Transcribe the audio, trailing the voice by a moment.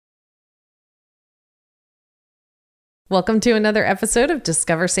Welcome to another episode of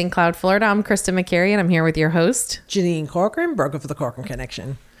Discover St. Cloud, Florida. I'm Krista McCary, and I'm here with your host, Janine Corcoran, broker for the Corcoran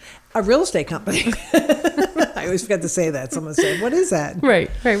Connection, a real estate company. I always forget to say that. Someone said, what is that?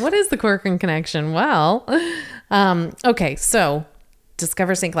 Right. What is the Corcoran Connection? Well, okay, so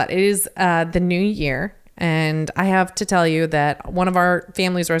Discover St. Cloud. It is the new year, and I have to tell you that one of our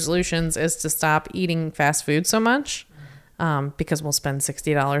family's resolutions is to stop eating fast food so much, because we'll spend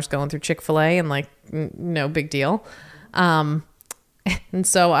 $60 going through Chick-fil-A and no big deal. And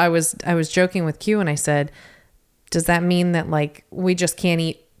so I was joking with Q and I said, does that mean that we just can't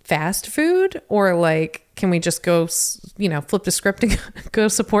eat fast food, or can we just go, flip the script and go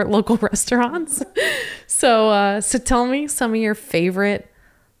support local restaurants? So tell me some of your favorite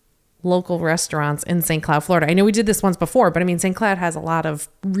local restaurants in St. Cloud, Florida. I know we did this once before, but I mean, St. Cloud has a lot of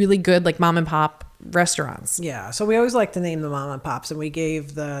really good mom and pop restaurants. Yeah. So we always like to name the mom and pops, and we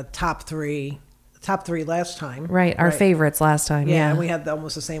gave the top three last time. Right. Our favorites last time. Yeah. Yeah. And we had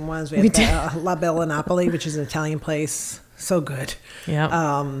almost the same ones. We had La Bella Napoli, which is an Italian place. So good.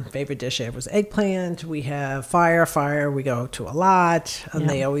 Yeah. Favorite dish there was eggplant. We have Fire. We go to a lot. And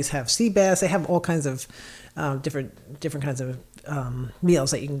They always have sea bass. They have all kinds of different kinds of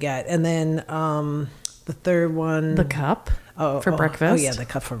meals that you can get. And then the third one, The Cup for breakfast. Oh yeah, the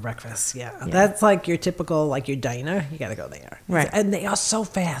Cup for breakfast. Yeah. That's your typical your diner. You got to go there. Right. And they are so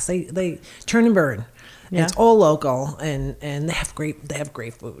fast. They turn and burn. Yeah. And it's all local, and they have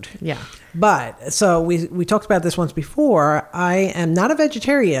great food. Yeah. But so we talked about this once before. I am not a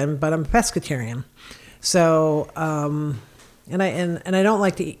vegetarian, but I'm a pescatarian. So and I don't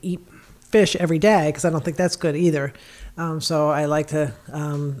like to eat fish every day because I don't think that's good either. So I like to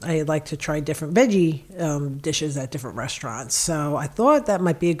try different veggie dishes at different restaurants. So I thought that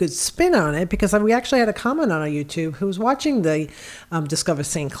might be a good spin on it, because we actually had a comment on our YouTube who was watching the Discover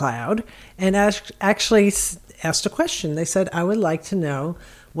St. Cloud and actually asked a question. They said, I would like to know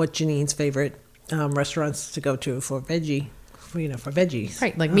what Janine's favorite restaurants to go to for veggie. For veggies.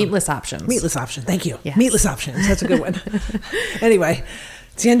 Right, meatless options. Meatless options. Thank you. Yes. Meatless options. That's a good one. Anyway,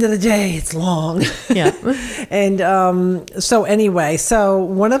 it's the end of the day. It's long. Yeah. And so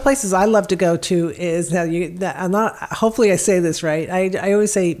one of the places I love to go to is, hopefully I say this right. I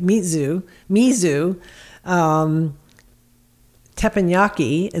always say Mizu,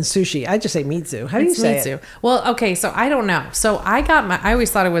 teppanyaki, and sushi. I just say Mizu. How do you say it? Well, okay, so I don't know. So I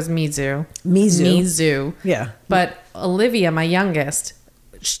always thought it was Mizu. Yeah. But Olivia, my youngest,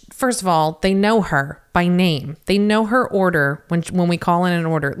 first of all, they know her by name. They know her order when we call in an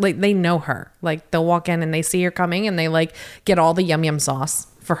order. They know her. They'll walk in and they see her coming and they get all the yum yum sauce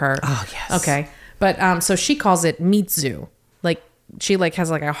for her. Oh, yes. Okay. But so she calls it Mitzu. She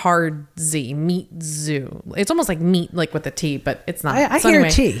has a hard Z, Mitzu. It's almost like meat, with a T, but it's not. I so hear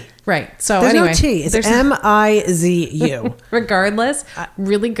anyway, T. Right. So there's anyway, no T. It's Mizu. Regardless,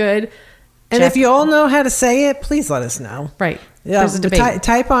 really good. And if you all know how to say it, please let us know. Right. Yeah, there's a debate.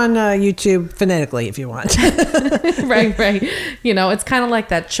 Type on YouTube phonetically if you want. Right. It's kind of like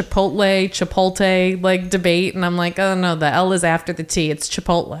that Chipotle debate, and I'm oh no, the L is after the T. It's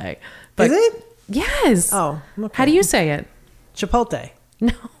Chipotle. But is it? Yes. Oh, okay. How do you say it? Chipotle.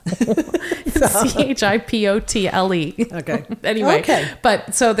 No. CHIPOTLE. Okay. Anyway. Okay.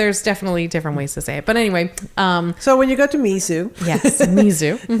 But so there's definitely different ways to say it. But anyway. So when you go to Mizu. Yes,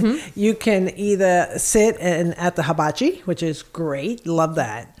 Mizu. Mm-hmm. You can either sit at the hibachi, which is great. Love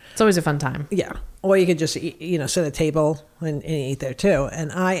that. It's always a fun time. Yeah. Or you could just sit at a table and eat there too.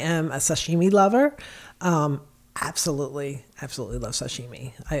 And I am a sashimi lover. Absolutely love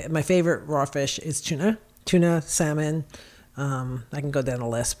sashimi. My favorite raw fish is tuna, salmon. I can go down the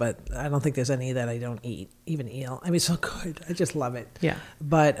list, but I don't think there's any that I don't eat, even eel. I mean, it's so good. I just love it. Yeah.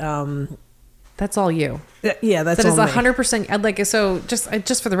 But that's all you. Yeah, that's all me. 100%. So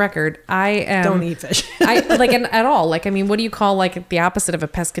just for the record, I don't eat fish. at all. What do you call the opposite of a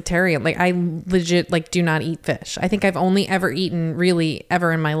pescatarian? I legit do not eat fish. I think I've only ever eaten really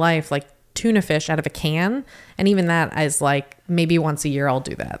ever in my life tuna fish out of a can, and even that is maybe once a year I'll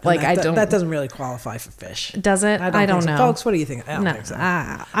do that. That doesn't really qualify for fish, does it? I don't know. So. Folks, what do you think? I don't think so.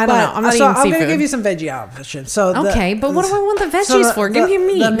 I don't know. I'm not eating I'm seafood. going to give you some veggie options. So but what do I want the veggies for? Give me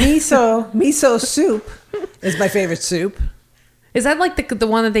meat. The miso soup is my favorite soup. Is that the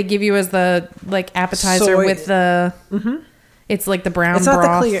one that they give you as the appetizer with the? Mm-hmm. It's the brown it's broth.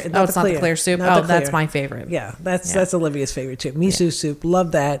 Not the clear, it's not the clear soup. That's my favorite. Yeah, that's Olivia's favorite too. Miso soup,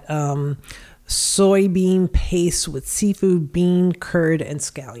 love that. Soybean paste with seafood, bean, curd, and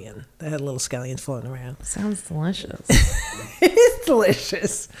scallion. They had little scallions floating around. Sounds delicious. It's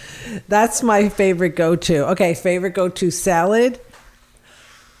delicious. That's my favorite go-to. Okay, favorite go-to salad.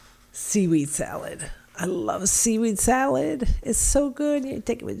 Seaweed salad. I love seaweed salad. It's so good. You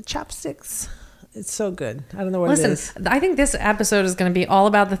take it with chopsticks. It's so good. I don't know what it is. Listen, I think this episode is going to be all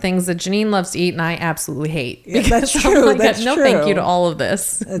about the things that Janine loves to eat and I absolutely hate. Yeah, that's I'm true. like, That's no true. thank you to all of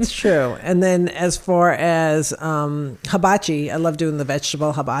this. That's true. And then as far as hibachi, I love doing the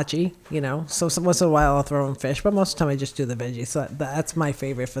vegetable hibachi, you know. So once in a while I'll throw in fish, but most of the time I just do the veggies. So that's my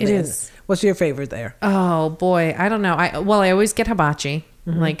favorite for It the is. What's your favorite there? Oh boy, I don't know. I always get hibachi.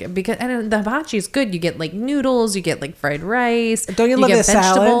 Like because and the hibachi is good. You get like noodles, you get like fried rice. Don't you love get the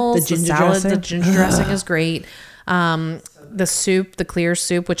salad? The ginger The dressing? ginger dressing is great. The soup, the clear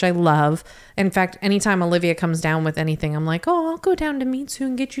soup, which I love. In fact, anytime Olivia comes down with anything, I'm like, oh, I'll go down to Mitsu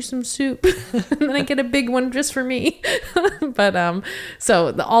and get you some soup. And then I get a big one just for me. But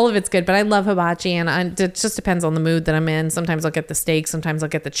all of it's good. But I love hibachi, and it just depends on the mood that I'm in. Sometimes I'll get the steak, sometimes I'll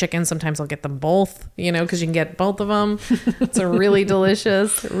get the chicken, sometimes I'll get them both, you know, because you can get both of them. It's a really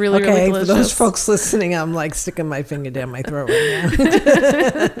delicious, really delicious. For those folks listening, I'm like sticking my finger down my throat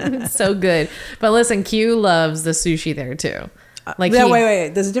right now. So good. But listen, Q loves the sushi there too. Like wait.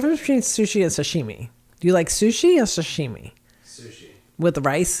 There's a difference between sushi and sashimi. Do you like sushi or sashimi? Sushi. With the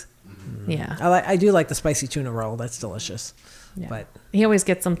rice? Yeah. I do like the spicy tuna roll. That's delicious. Yeah. But He always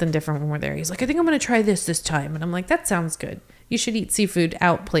gets something different when we're there. He's like, I think I'm going to try this time. And I'm like, that sounds good. You should eat seafood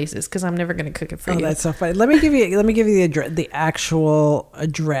out places because I'm never going to cook it for you. that's so funny. Let me give you the actual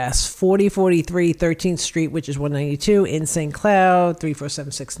address: 4043 13th Street, which is 192 in St. Cloud,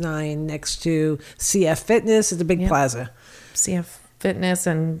 34769, next to CF Fitness. It's a big plaza. CF Fitness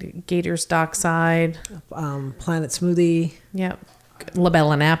and Gators Dockside. Planet Smoothie. Yep. La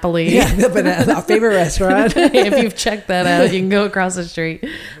Bella Napoli. Yeah, but our favorite restaurant. If you've checked that out, you can go across the street.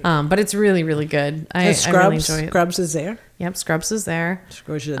 But it's really, really good. I really enjoy it. Scrubs is there. Yep, Scrubs is there.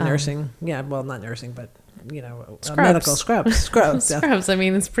 Scrubs is nursing. Yeah, well, not nursing, but you know, Scrubs. medical scrubs. Scrubs. Scrubs. I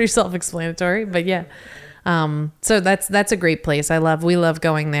mean, it's pretty self-explanatory, but yeah. So that's a great place. We love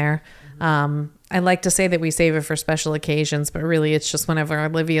going there. I like to say that we save it for special occasions, but really it's just whenever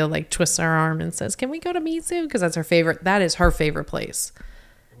Olivia like twists our arm and says, "Can we go to Mitsu?" Because that's her favorite. That is her favorite place,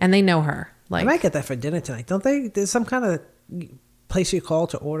 and they know her. Like I might get that for dinner tonight. Don't they? There's some kind of place you call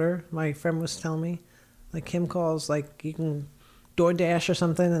to order. My friend was telling me, like Kim calls, like you can DoorDash or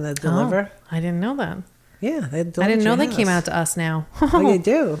something and they deliver. Oh, I didn't know that. Yeah, they deliver. I didn't know to they your came house. out to us now. Oh, you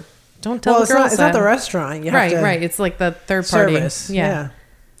do. Don't tell Well, the girls it's not that. the restaurant. You have to Right. It's like the third party service. Yeah.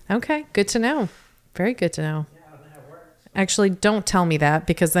 Okay, good to know. Very good to know. Actually, don't tell me that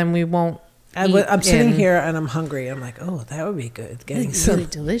because then we won't. I'm sitting here and I'm hungry. I'm like, oh, that would be good. Getting It's really some,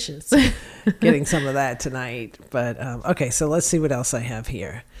 delicious. getting some of that tonight. But okay, so let's see what else I have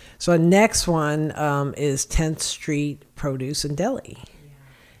here. So our next one is 10th Street Produce and Deli,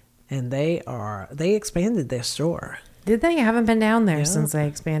 and they expanded their store. Did they? I haven't been down there Yeah. since they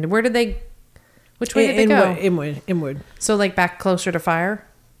expanded. Where did they? Which way did they go? Inwood. So like back closer to Fire.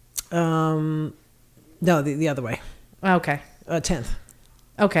 No, the other way. Okay. 10th.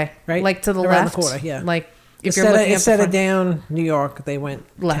 Okay. Right? Like to the Around left. the corner, yeah. Like if you're looking instead at of down New York, they went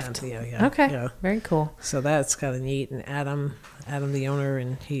left. 10th. Yeah. Okay. Yeah. Very cool. So that's kind of neat. And Adam, the owner,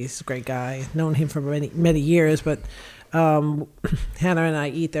 and he's a great guy. Known him for many years, but Hannah and I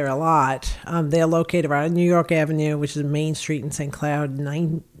eat there a lot. They're located around New York Avenue, which is Main Street in St. Cloud,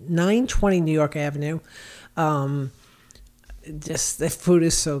 920 New York Avenue. Just the food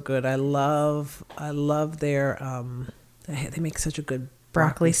is so good. I love their they make such a good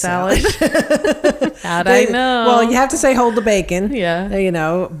Broccoli salad. How'd I know? Well, you have to say hold the bacon. Yeah. You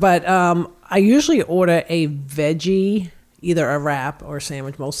know, but I usually order a veggie, either a wrap or a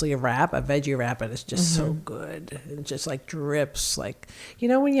sandwich, mostly a veggie wrap, and it's just so good. It just like drips, like, you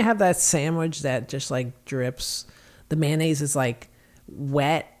know, when you have that sandwich that just like drips, the mayonnaise is like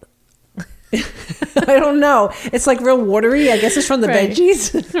wet. I don't know. It's like real watery. I guess it's from the Right.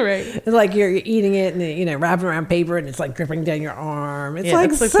 veggies. Right. It's like you're eating it and, you know, wrapping around paper and it's like dripping down your arm. It's Yeah, like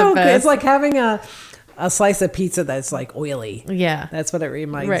it's like so the good. best. It's like having a slice of pizza that's like oily. Yeah. That's what it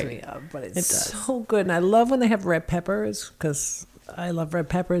reminds Right. me of. But it's It does. so good. And I love when they have red peppers because I love red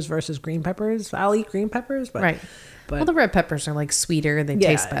peppers versus green peppers. I'll eat green peppers. But, Right. But Well, the red peppers are like sweeter. They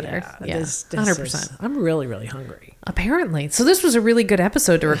taste better. Yeah. this 100%. I'm really, really hungry. Apparently. So this was a really good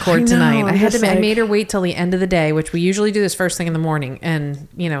episode to record I know, tonight. I'm I just I like- made her wait till the end of the day, which we usually do this first thing in the morning. And,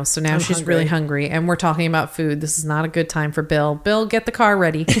 you know, so now I'm she's hungry. really hungry and we're talking about food. This is not a good time for Bill. Bill, get the car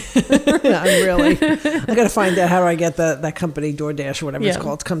ready. I'm going to find out how do I get that company DoorDash or whatever it's Yeah.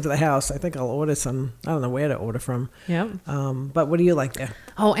 called to come to the house. I think I'll order some. I don't know where to order from. Yep. But what do you like there?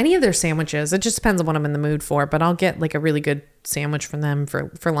 Oh, any of their sandwiches. It just depends on what I'm in the mood for, but I'll get like a really good sandwich from them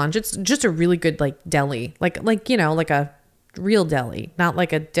for lunch. It's just a really good like deli, like you know, like a real deli, not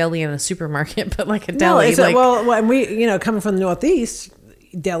like a deli in a supermarket, but like a No, deli. it's like, and we, coming from the Northeast,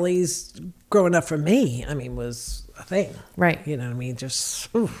 delis growing up for me, was a thing. Right. You know what I mean? Just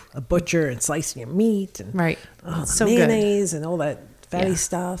a butcher and slicing your meat and right. the So good. mayonnaise and all that fatty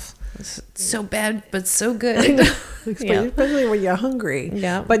stuff. It's so bad, but so good. Especially when you're hungry.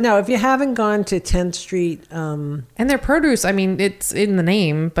 Yeah. But no, if you haven't gone to 10th Street, And their produce, it's in the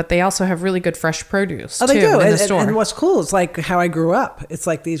name, but they also have really good fresh produce they too do. in the And, store. and what's cool is like how I grew up. It's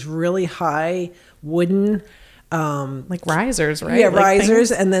like these really high wooden, like risers, right? yeah, Like risers,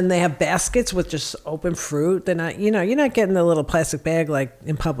 things? and then they have baskets with just open fruit. They're not, you're not getting the little plastic bag like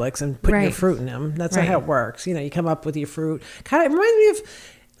in Publix and putting your Right. fruit in them. That's Right. not how it works. You come up with your fruit. Kind of reminds me of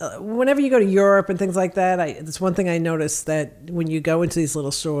whenever you go to Europe and things like that. It's one thing I noticed, that when you go into these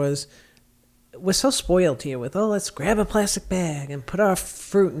little stores, we're so spoiled here with, let's grab a plastic bag and put our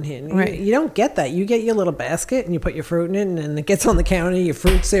fruit in here. Right. You don't get that. You get your little basket and you put your fruit in it, and it gets on the counter. Your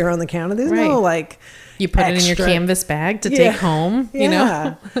fruit's there on the counter. There's Right. no like. You put it in your extra- canvas bag to Yeah. take home,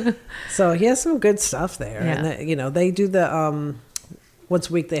 Yeah. So he has some good stuff there. Yeah. And they do the once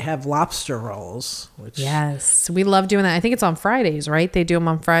a week they have lobster rolls, which Yes, we love doing that. I think it's on Fridays, right? They do them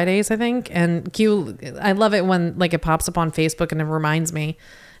on Fridays, I think. And Q, I love it when like it pops up on Facebook and it reminds me.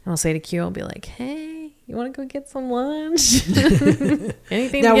 And I'll say to Q, I'll be like, "Hey, you want to go get some lunch?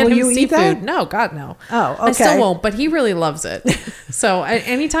 Anything Now, to get will him you eat seafood?" that? No, God, no. Oh, I still okay. won't, but he really loves it. So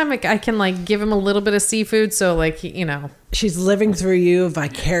anytime I can like give him a little bit of seafood, so like she's living through you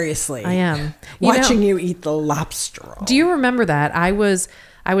vicariously. I am watching you eat the lobster roll. Do you remember that? I was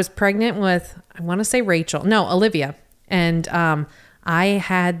pregnant with, I want to say Olivia. And I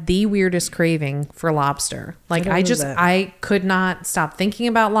had the weirdest craving for lobster. Like I don't know that. I could not stop thinking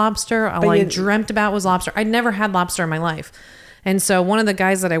about lobster. All I dreamt about was lobster. I'd never had lobster in my life. And so one of the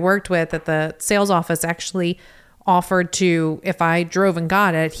guys that I worked with at the sales office actually offered to, if I drove and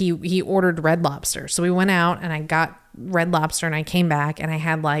got it, he ordered Red Lobster. So we went out and I got Red Lobster and I came back and I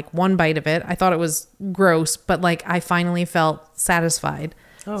had like one bite of it. I thought it was gross, but like I finally felt satisfied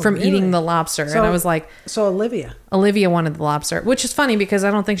from really? eating the lobster. And I was like, so Olivia wanted the lobster, which is funny because I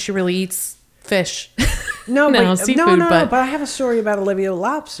don't think she really eats fish. No, seafood, no, but I have a story about Olivia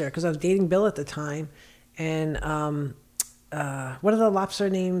Lobster because I was dating Bill at the time, and what are the lobster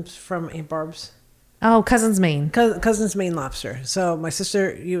names from Aunt Barb's? oh, Cousin's Maine. Cousin's Maine Lobster. So my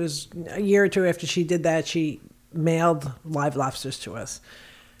sister, it was a year or two after she did that, she mailed live lobsters to us,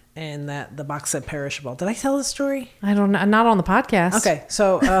 and that the box said perishable. Did I tell this story? I don't know, not on the podcast. Okay,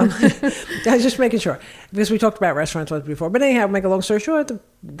 so I was just making sure because we talked about restaurants once before. But anyhow, make a long story short,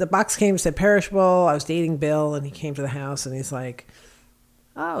 the box came, said perishable. I was dating Bill, and he came to the house, and he's like,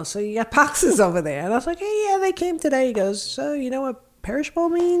 "Oh, so you got boxes over there?" And I was like, "Hey, yeah, they came today." He goes, "So you know what perishable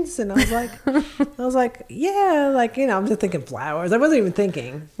means?" And I was like, "Yeah, like I'm just thinking flowers." I wasn't even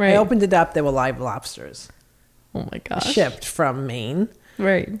thinking. Right. I opened it up. There were live lobsters Oh my gosh. shipped from Maine.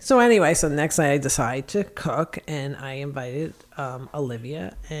 Right. So anyway, so the next night I decided to cook, and I invited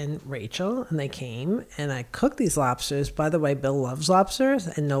Olivia and Rachel, and they came, and I cooked these lobsters. By the way, Bill loves lobsters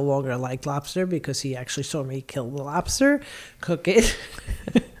and no longer liked lobster because he actually saw me kill the lobster, cook it.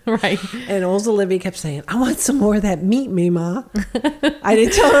 Right. And old Olivia kept saying, "I want some more of that meat, Mima." I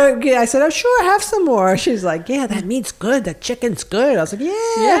didn't tell her. I said, "Oh, sure, have some more." She's like, "Yeah, that meat's good. That chicken's good." I was like, "Yeah,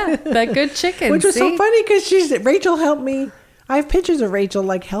 Yeah, that good chicken. which was so see? funny because Rachel helped me. I have pictures of Rachel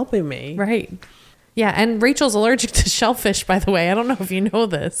like helping me. Right. Yeah, and Rachel's allergic to shellfish, by the way. I don't know if you know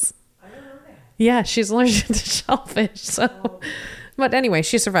this. I don't know that. Yeah, she's allergic to shellfish. So, but anyway,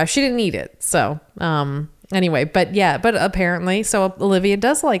 she survived. She didn't eat it. So, anyway, but apparently, so Olivia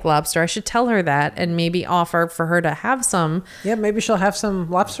does like lobster. I should tell her that and maybe offer for her to have some. Yeah, maybe she'll have some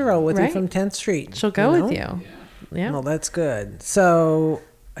lobster roll with you Right. from 10th Street. She'll go with you. Yeah. Well, that's good. So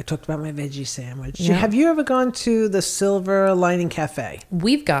I talked about my veggie sandwich. Yeah. Have you ever gone to the Silver Lining Cafe?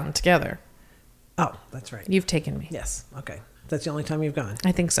 We've gone together. Oh, that's right. You've taken me. Yes. Okay. That's the only time you've gone.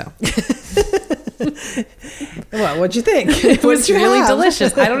 I think so. Well, what'd you think? It was really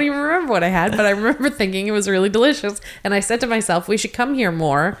delicious. I don't even remember what I had, but I remember thinking it was really delicious. And I said to myself, we should come here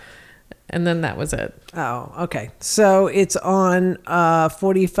more. And then that was it. Oh, okay. So it's on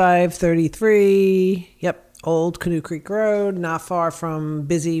 4533. Yep. Old Canoe Creek Road, not far from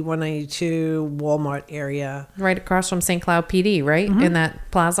busy 192 Walmart area. Right across from St. Cloud PD, right? In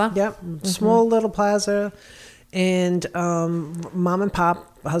that plaza? Yep. Small little plaza. And mom and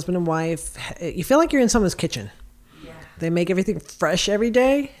pop, husband and wife, you feel like you're in someone's kitchen. Yeah. They make everything fresh every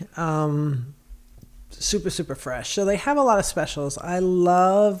day. Super, super fresh. So they have a lot of specials. I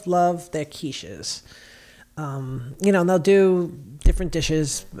love their quiches. They'll do different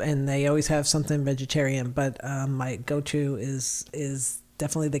dishes, and they always have something vegetarian. But my go-to is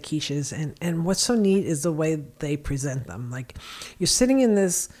definitely the quiches. And what's so neat is the way they present them. Like, you're sitting in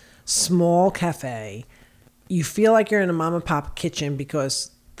this small cafe. You feel like you're in a mom and pop kitchen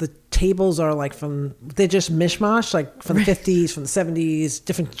because the tables are like they're just mishmash, like from the 50s, from the 70s,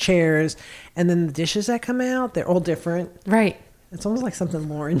 different chairs. And then the dishes that come out, they're all different. Right. It's almost like something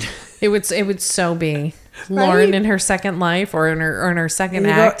Lauren. It would so be Lauren in her second life, or in her second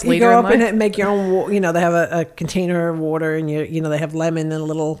act you later go in up life. and make your own. They have a container of water, and they have lemon and a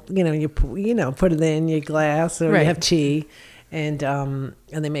little. You put it in your glass, or Right. you have tea, and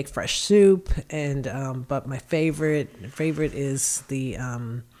they make fresh soup. And but my favorite is the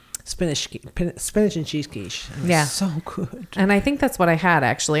spinach and cheese quiche. Yeah. So good. And I think that's what I had,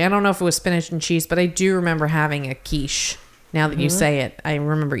 actually. I don't know if it was spinach and cheese, but I do remember having a quiche. Now that you say it, I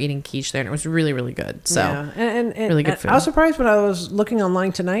remember eating quiche there, and it was really, really good. So, yeah. and really good food. I was surprised when I was looking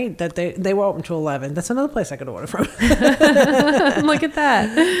online tonight that they were open to 11. That's another place I could order from. Look at that.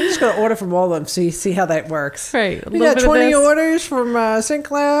 I'm just going to order from all of them, see how that works. Right. We got 20 orders from St.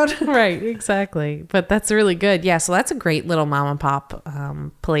 Cloud. Right, exactly. But that's really good. Yeah, so that's a great little mom and pop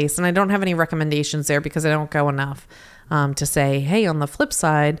place. And I don't have any recommendations there because I don't go enough to say, hey, on the flip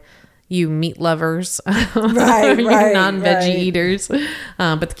side, you meat lovers, right, you right, non-veggie eaters.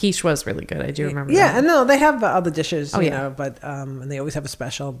 But the quiche was really good. I do remember Yeah, that. and no, they have other dishes, Oh, yeah. but and they always have a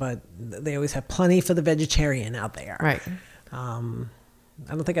special, but they always have plenty for the vegetarian out there. Right.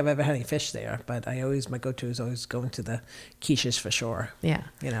 I don't think I've ever had any fish there, but my go-to is always going to the quiches for sure. Yeah.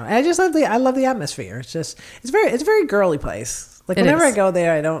 And I just love the atmosphere. It's a very girly place. Like, whenever I go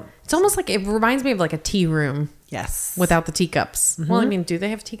there, I don't. It's almost like, it reminds me of like a tea room. Yes. Without the teacups. Well, I mean, do they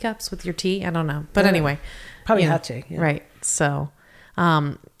have teacups with your tea? I don't know. But anyway. Probably you know, hot tea. Yeah. Right. So,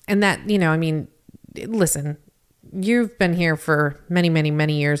 and that, I mean, listen, you've been here for many, many,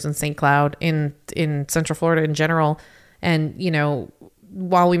 many years in St. Cloud, in Central Florida in general. And,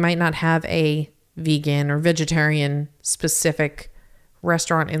 while we might not have a vegan or vegetarian specific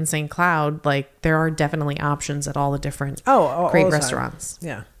restaurant in St. Cloud, like, there are definitely options at all the different great all the time. restaurants.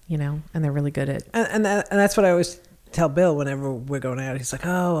 Yeah. And they're really good at. And that's what I always tell Bill whenever we're going out. He's like,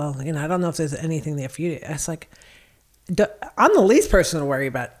 oh, well, I don't know if there's anything there for you. It's like, I'm the least person to worry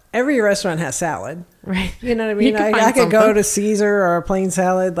about. Every restaurant has salad. Right. You know what I mean? I could go to Caesar or a plain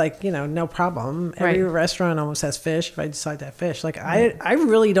salad, like, no problem. Every restaurant almost has fish if I decide to have fish. Like, I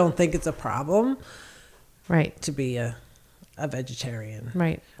really don't think it's a problem. Right. To be a vegetarian.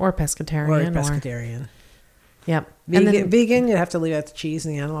 Right. Or pescatarian. Or a pescatarian. Yep. Vegan, you have to leave out the cheese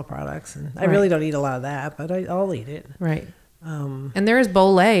and the animal products. And I really don't eat a lot of that, but I'll eat it. Right. And there is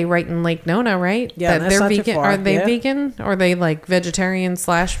Bolé right in Lake Nona, right? Yeah, that they're vegan. Are they vegan? Or are they like vegetarian /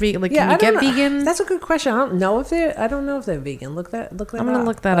 vegan? Like, can you get vegan? That's a good question. I don't know if they're vegan. Look that. I'm gonna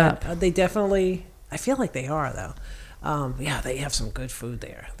look that up. They definitely. I feel like they are though. Yeah, they have some good food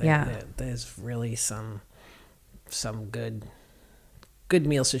there. There's really some good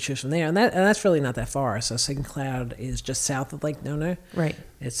meals to choose from there, and that's really not that far. So St. Cloud is just south of Lake Nona. Right.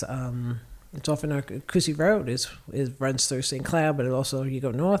 It's off in our Coosey Road is runs through St. Cloud, but it also, you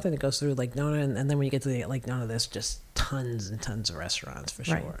go north and it goes through Lake Nona, and then when you get to Lake Nona, there's just tons and tons of restaurants for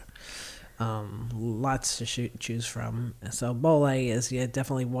sure. Lots to choose from. So Bolé is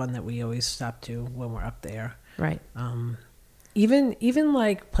definitely one that we always stop to when we're up there. Right. Even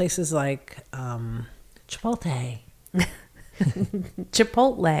like places like Chipotle.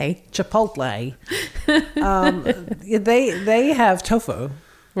 Chipotle. They have tofu.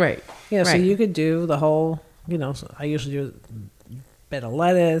 Right. So you could do the whole, so I usually do bed of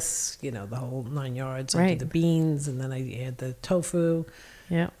lettuce, the whole 9 yards. I do the beans, and then I add the tofu.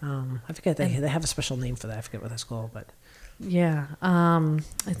 Yeah. I forget, they have a special name for that. I forget what that's called, but. Yeah.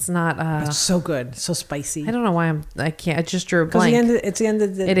 It's not. It's so good. So spicy. I don't know why I can't. I just drew a blank. It's the end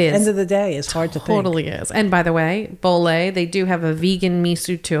of the day. It's hard to think. Totally is. And by the way, Bolé, they do have a vegan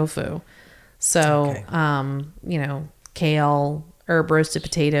miso tofu. So, kale, herb roasted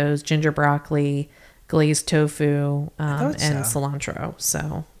potatoes, ginger broccoli, glazed tofu, and cilantro.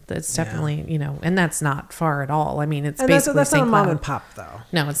 So it's definitely, and that's not far at all. I mean, it's basically that's not a mom and pop, though.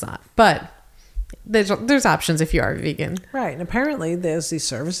 No, it's not. But there's options if you are vegan. Right. And apparently there's these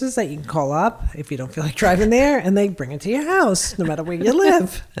services that you can call up if you don't feel like driving there, and they bring it to your house no matter where you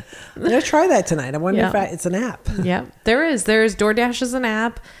live. I'm going to try that tonight. I wonder if it's an app. Yeah, there is. DoorDash is an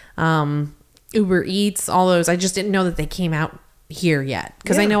app. Uber Eats, all those. I just didn't know that they came out here yet.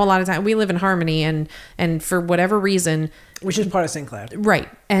 Because I Yeah. know a lot of time we live in Harmony, and for whatever reason, Which is part of St. Cloud. right,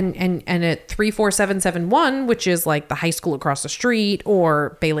 and at 34771, which is like the high school across the street,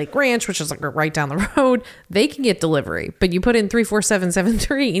 or Bay Lake Ranch, which is like right down the road, they can get delivery. But you put in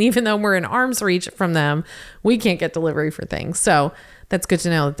 34773, and even though we're in arm's reach from them, we can't get delivery for things. So that's good to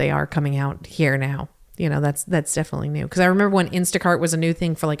know that they are coming out here now. You know, that's definitely new. Because I remember when Instacart was a new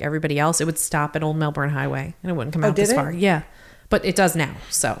thing for like everybody else, it would stop at Old Melbourne Highway and it wouldn't come out did this it? far. Yeah, but it does now.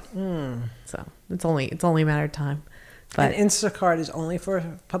 So so it's only a matter of time. But And Instacart is only for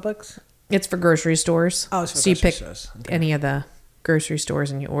Publix? it's for grocery stores. Oh, it's for so you grocery pick stores. Okay. any of the grocery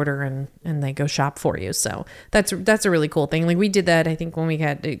stores and you order and they go shop for you. So that's a really cool thing. Like we did that, I think, when we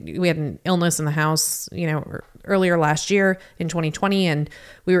had an illness in the house, you know, earlier last year in 2020, and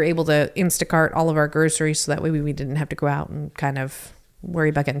we were able to Instacart all of our groceries so that way we didn't have to go out and kind of worry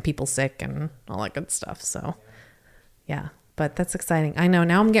about getting people sick and all that good stuff. So yeah. But that's exciting. I know.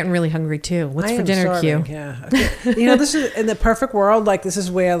 Now I'm getting really hungry too. What's I for am dinner, starving, Q? Yeah. Okay. You know, this is in the perfect world. Like, this is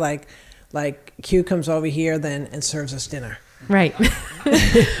where like Q comes over here then and serves us dinner. Right.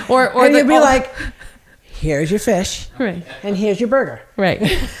 or And you'd be like, here's your fish right. and here's your burger. Right.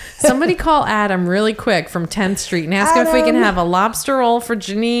 Somebody call Adam really quick from 10th Street and ask him if we can Adam. have a lobster roll for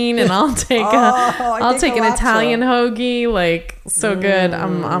Janine, and I'll take I'll take take an a lobster Italian hoagie. Like, so good.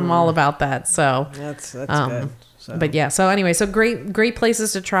 I'm all about that. So That's good. So. but yeah, so anyway, so great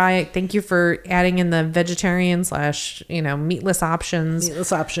places to try. Thank you for adding in the vegetarian / meatless options.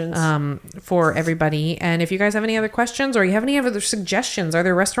 Meatless options. For everybody. And if you guys have any other questions or you have any other suggestions, are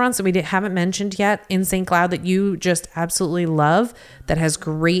there restaurants that we haven't mentioned yet in St. Cloud that you just absolutely love that has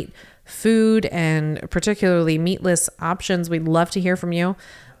great food and particularly meatless options? We'd love to hear from you.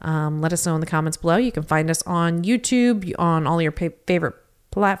 Let us know in the comments below. You can find us on YouTube, on all your favorite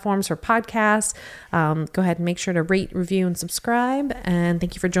platforms for podcasts. Go ahead and make sure to rate, review, and subscribe. And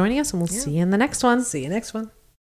thank you for joining us, and we'll see you in the next one. See you next one.